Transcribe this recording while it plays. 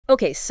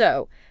Okay,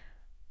 so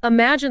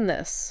imagine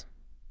this.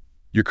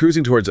 You're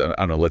cruising towards, I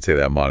don't know, let's say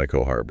that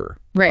Monaco harbor.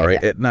 Right. All right.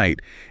 Yeah. At night,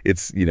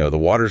 it's, the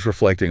water's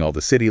reflecting all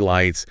the city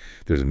lights.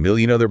 There's a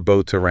million other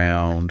boats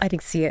around. I can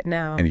see it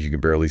now. And you can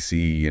barely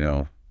see,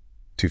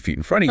 2 feet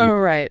in front of you. Oh,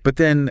 right. But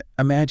then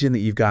imagine that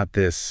you've got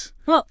this.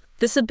 Well,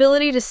 this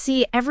ability to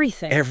see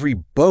everything. Every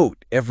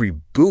boat, every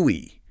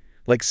buoy,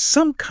 like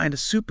some kind of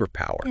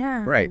superpower.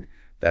 Yeah. Right.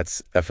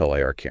 That's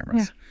FLIR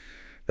cameras. Yeah.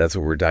 That's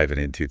what we're diving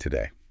into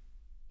today.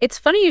 It's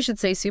funny you should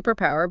say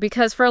superpower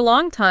because for a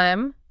long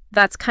time,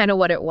 that's kind of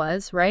what it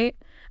was, right?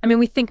 I mean,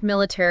 we think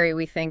military,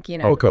 we think,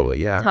 Oh,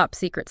 totally, yeah. top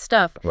secret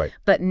stuff. Right.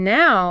 But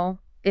now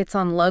it's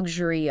on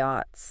luxury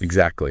yachts.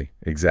 Exactly.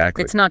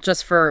 It's not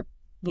just for,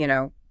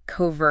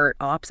 covert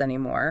ops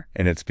anymore.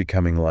 And it's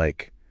becoming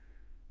like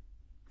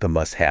the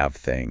must-have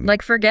thing.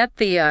 Like forget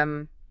the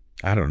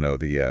I don't know,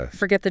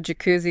 forget the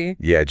jacuzzi.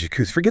 Yeah,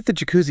 jacuzzi. Forget the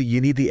jacuzzi.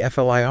 You need the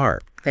FLIR.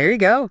 There you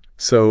go.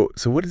 So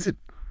what is it?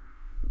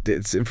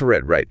 It's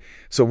infrared, right?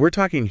 So we're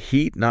talking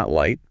heat, not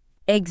light.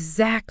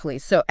 Exactly.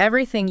 So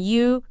everything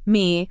you,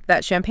 me,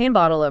 that champagne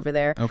bottle over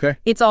there, Okay.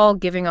 it's all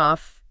giving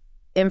off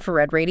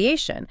infrared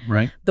radiation.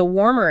 Right. The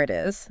warmer it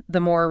is, the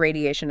more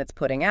radiation it's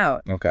putting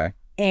out. Okay.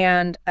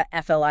 And a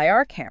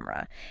FLIR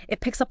camera,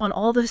 it picks up on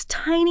all those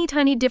tiny,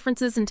 tiny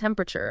differences in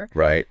temperature.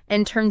 Right.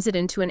 And turns it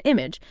into an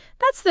image.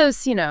 That's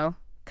those,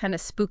 kind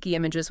of spooky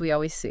images we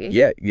always see.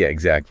 Yeah,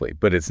 exactly.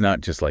 But it's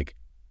not just like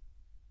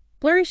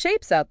blurry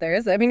shapes out there,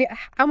 is it? I mean,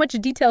 how much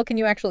detail can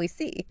you actually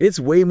see? It's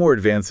way more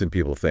advanced than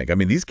people think. I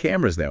mean, these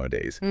cameras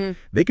nowadays,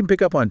 they can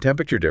pick up on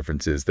temperature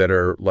differences that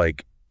are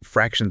like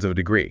fractions of a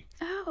degree.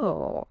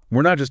 Oh.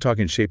 We're not just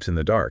talking shapes in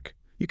the dark.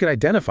 You can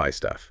identify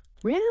stuff.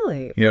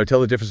 Really?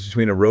 Tell the difference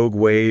between a rogue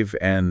wave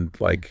and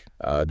like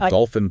a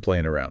dolphin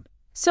playing around.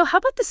 So how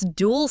about this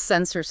dual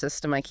sensor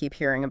system I keep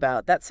hearing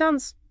about? That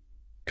sounds...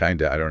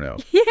 Kinda, I don't know.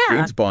 Yeah.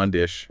 James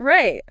Bond-ish.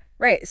 Right.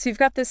 So you've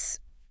got this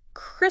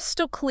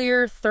crystal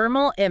clear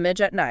thermal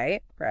image at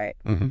night, right?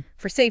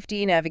 For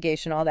safety,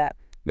 navigation, all that.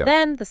 Yep.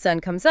 Then the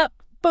sun comes up,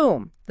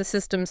 boom, the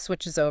system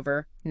switches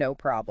over, no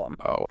problem.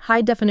 Oh.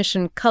 High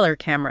definition color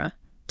camera.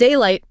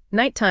 Daylight,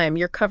 nighttime,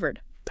 you're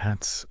covered.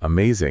 That's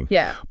amazing.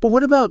 Yeah. But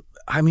what about,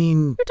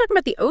 You're talking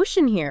about the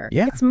ocean here.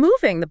 Yeah. It's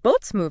moving, the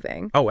boat's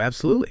moving. Oh,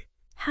 absolutely.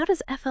 How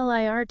does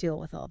FLIR deal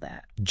with all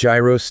that?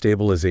 Gyro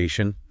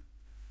stabilization.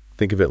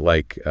 Think of it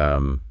like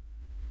an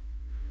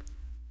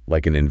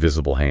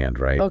invisible hand,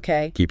 right?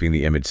 Okay. Keeping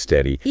the image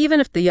steady. Even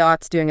if the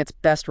yacht's doing its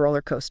best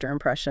roller coaster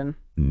impression.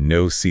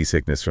 No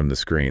seasickness from the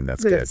screen.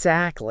 That's good.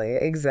 Exactly.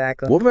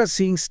 What about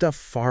seeing stuff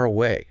far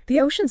away? The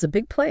ocean's a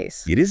big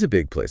place. It is a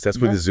big place. That's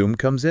where the zoom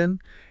comes in.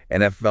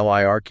 And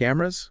FLIR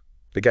cameras,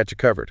 they got you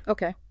covered.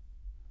 Okay.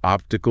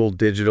 Optical,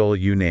 digital,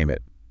 you name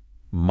it.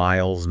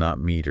 Miles, not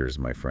meters,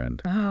 my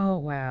friend. Oh,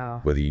 wow.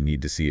 Whether you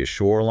need to see a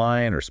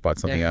shoreline or spot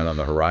something out on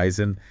the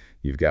horizon,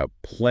 you've got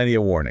plenty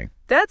of warning.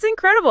 That's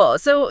incredible.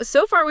 So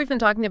far we've been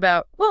talking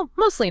about, well,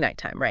 mostly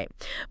nighttime, right?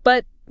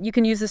 But you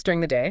can use this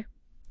during the day.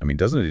 I mean,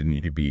 doesn't it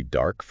need to be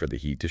dark for the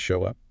heat to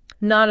show up?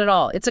 Not at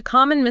all. It's a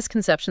common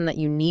misconception that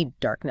you need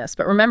darkness.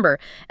 But remember,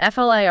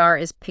 FLIR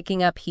is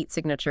picking up heat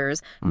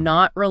signatures,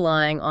 not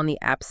relying on the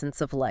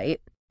absence of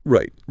light.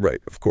 Right,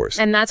 of course.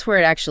 And that's where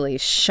it actually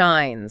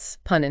shines,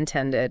 pun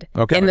intended,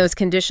 Okay. in those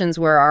conditions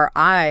where our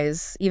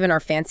eyes, even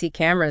our fancy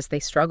cameras, they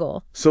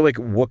struggle. So, like,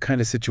 what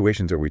kind of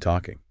situations are we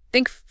talking?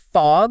 Think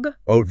fog,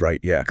 Oh, right,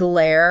 yeah.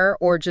 glare,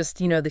 or just,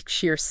 the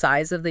sheer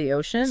size of the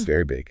ocean. It's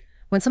very big.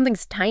 When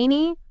something's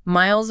tiny,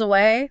 miles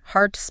away,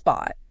 hard to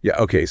spot. Yeah,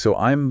 okay, so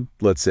I'm,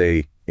 let's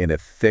say, in a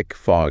thick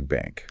fog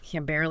bank. I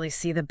can barely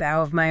see the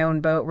bow of my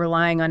own boat,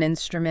 relying on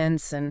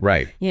instruments and,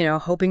 Right.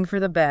 Hoping for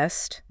the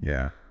best.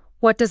 Yeah.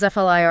 What does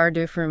FLIR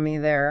do for me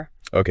there?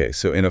 Okay,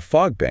 so in a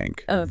fog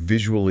bank,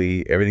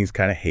 visually, everything's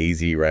kind of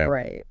hazy, right?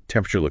 Right.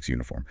 Temperature looks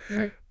uniform.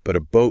 Right. But a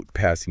boat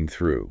passing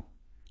through,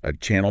 a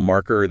channel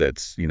marker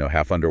that's,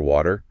 half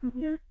underwater,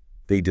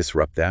 they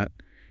disrupt that.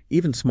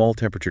 Even small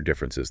temperature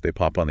differences, they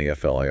pop on the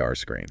FLIR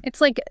screen.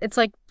 It's like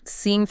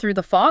seeing through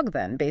the fog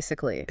then,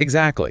 basically.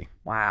 Exactly.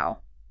 Wow.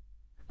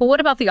 But what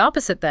about the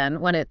opposite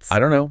then, when it's... I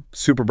don't know.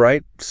 Super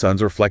bright,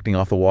 sun's reflecting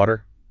off the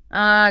water.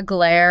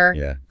 Glare.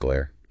 Yeah,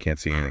 glare. Can't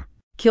see anything.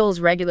 Kills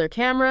regular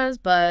cameras,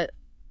 but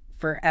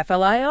for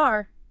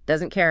FLIR,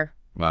 doesn't care.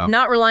 Wow.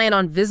 Not reliant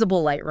on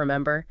visible light,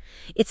 remember?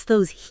 It's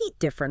those heat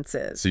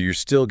differences. So you're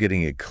still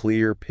getting a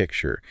clear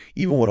picture,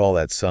 even with all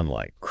that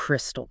sunlight.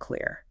 Crystal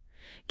clear.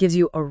 Gives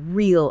you a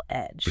real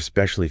edge.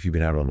 Especially if you've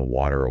been out on the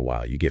water a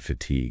while, you get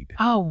fatigued.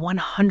 Oh,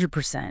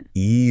 100%.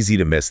 Easy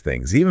to miss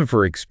things, even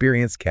for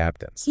experienced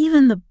captains.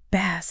 Even the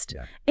best.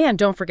 Yeah. And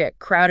don't forget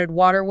crowded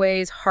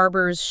waterways,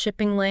 harbors,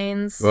 shipping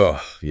lanes.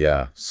 Oh,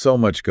 yeah. So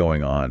much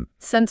going on.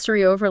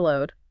 Sensory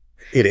overload.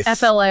 It is.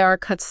 FLIR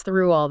cuts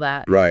through all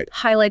that. Right.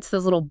 Highlights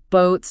those little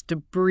boats,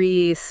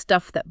 debris,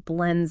 stuff that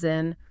blends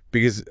in.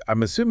 Because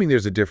I'm assuming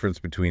there's a difference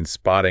between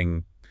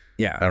spotting,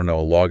 Yeah. I don't know,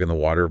 a log in the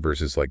water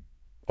versus like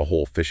a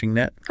whole fishing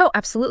net. Oh,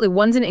 absolutely.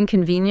 One's an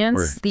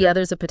inconvenience. Or- The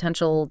other's a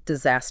potential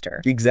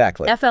disaster.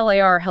 Exactly.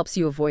 FLIR helps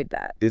you avoid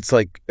that. It's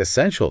like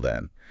essential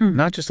then,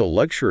 not just a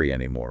luxury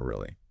anymore,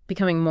 really.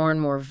 becoming more and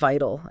more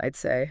vital, I'd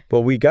say.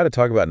 Well, we got to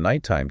talk about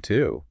nighttime,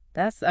 too.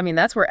 That's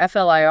where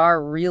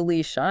FLIR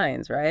really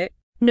shines, right?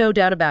 No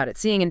doubt about it.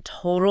 Seeing in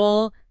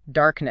total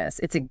darkness,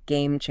 it's a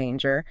game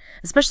changer,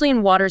 especially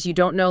in waters you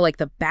don't know, like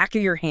the back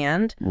of your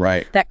hand.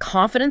 Right. That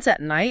confidence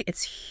at night,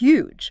 it's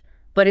huge.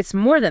 But it's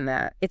more than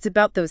that. It's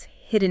about those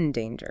hidden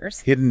dangers.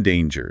 Hidden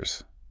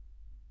dangers.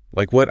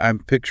 Like what I'm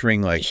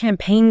picturing, like...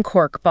 champagne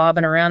cork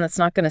bobbing around that's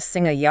not going to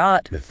sing a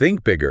yacht.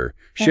 Think bigger.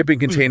 Shipping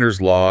containers,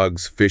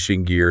 logs,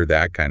 fishing gear,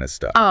 that kind of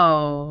stuff.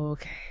 Oh,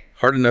 okay.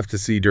 Hard enough to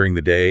see during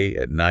the day,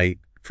 at night.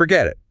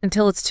 Forget it.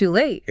 Until it's too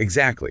late.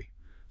 Exactly.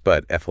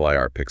 But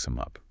FLIR picks them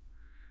up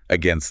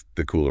against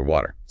the cooler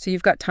water. So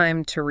you've got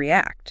time to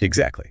react.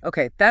 Exactly.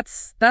 Okay,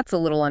 that's a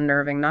little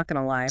unnerving, not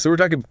going to lie. So we're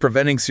talking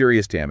preventing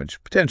serious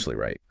damage, potentially,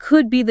 right?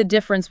 Could be the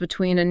difference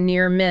between a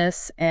near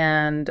miss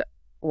and,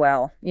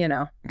 well,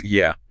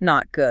 Yeah.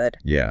 not good.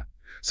 Yeah.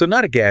 So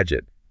not a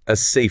gadget, a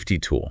safety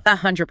tool.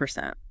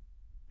 100%.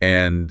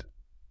 And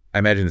I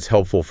imagine it's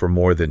helpful for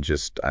more than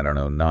just, I don't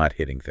know, not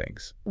hitting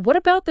things. What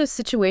about those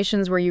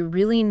situations where you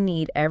really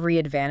need every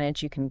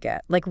advantage you can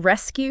get? Like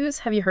rescues?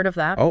 Have you heard of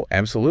that? Oh,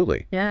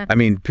 absolutely. Yeah. I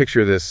mean,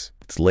 picture this.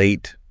 It's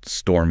late,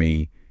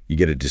 stormy. You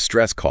get a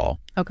distress call.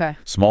 Okay.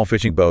 Small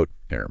fishing boat.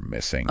 They're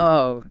missing.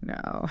 Oh,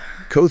 no.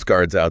 Coast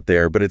Guard's out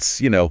there, but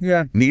it's,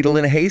 needle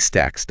in a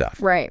haystack stuff.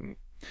 Right.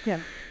 Yeah.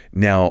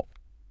 Now,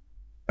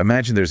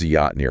 imagine there's a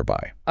yacht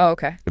nearby. Oh,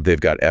 okay. They've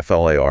got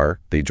FLIR.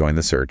 They join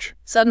the search.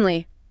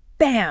 Suddenly,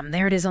 bam,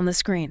 there it is on the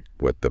screen.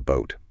 With the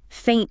boat.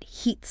 Faint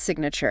heat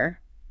signature.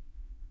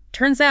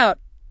 Turns out,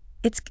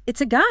 it's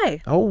a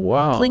guy. Oh,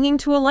 wow. Clinging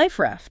to a life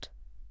raft.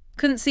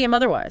 Couldn't see him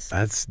otherwise.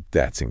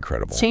 That's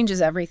incredible. It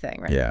changes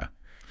everything, right? Yeah.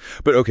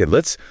 But okay,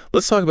 let's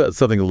talk about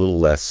something a little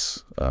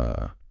less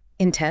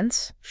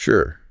intense?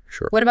 Sure.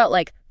 What about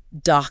like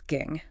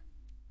docking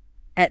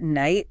at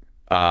night?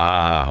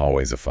 Ah,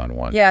 always a fun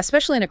one. Yeah,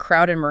 especially in a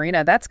crowded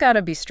marina. That's got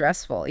to be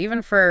stressful,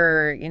 even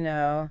for,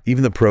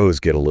 Even the pros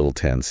get a little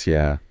tense,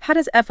 yeah. How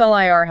does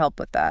FLIR help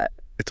with that?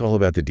 It's all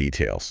about the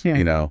details,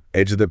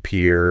 edge of the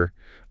pier,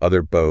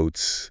 other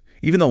boats,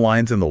 even the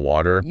lines in the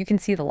water. You can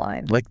see the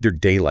line. Like they're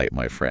daylight,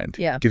 my friend.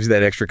 Yeah. Gives you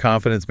that extra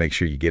confidence, make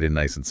sure you get in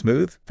nice and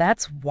smooth.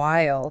 That's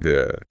wild.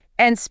 Yeah.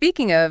 And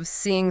speaking of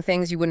seeing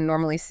things you wouldn't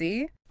normally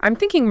see, I'm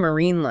thinking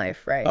marine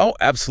life, right? Oh,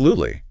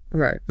 absolutely.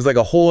 Right. It's like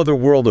a whole other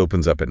world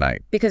opens up at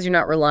night. Because you're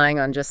not relying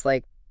on just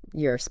like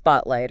your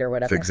spotlight or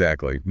whatever.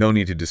 Exactly. No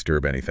need to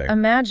disturb anything.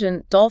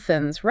 Imagine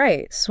dolphins,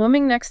 right,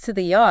 swimming next to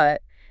the yacht,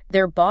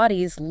 their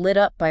bodies lit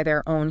up by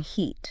their own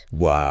heat.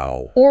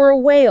 Wow. Or a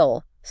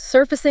whale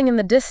surfacing in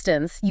the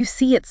distance, you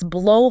see its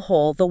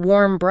blowhole, the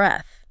warm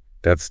breath.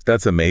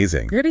 That's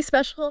amazing. Pretty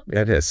special.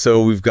 It is.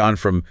 So we've gone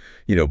from,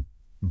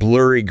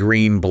 blurry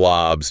green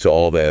blobs to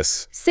all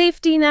this.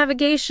 Safety,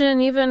 navigation,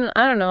 even,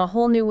 I don't know, a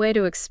whole new way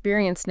to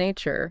experience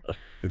nature.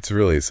 It's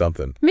really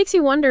something. Makes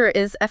you wonder,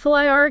 is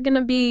FLIR going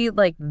to be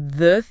like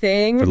the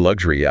thing? For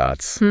luxury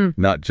yachts,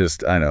 not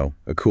just, a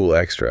cool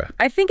extra.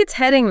 I think it's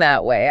heading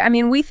that way. I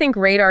mean, we think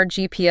radar,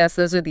 GPS,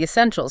 those are the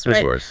essentials, right?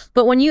 Of course.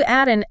 But when you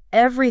add in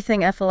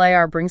everything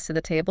FLIR brings to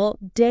the table,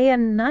 day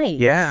and night.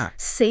 Yeah.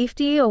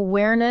 Safety,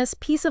 awareness,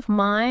 peace of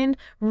mind,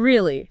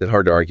 really. It's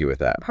hard to argue with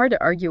that. Hard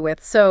to argue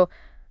with. So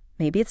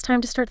maybe it's time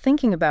to start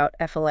thinking about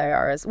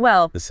FLIR as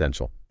well.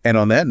 Essential. And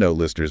on that note,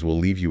 listeners, we'll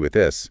leave you with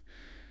this.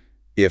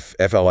 If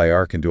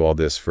FLIR can do all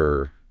this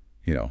for,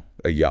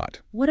 a yacht.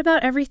 What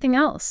about everything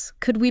else?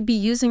 Could we be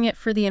using it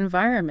for the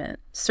environment?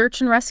 Search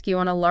and rescue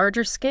on a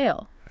larger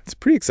scale? It's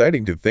pretty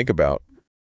exciting to think about.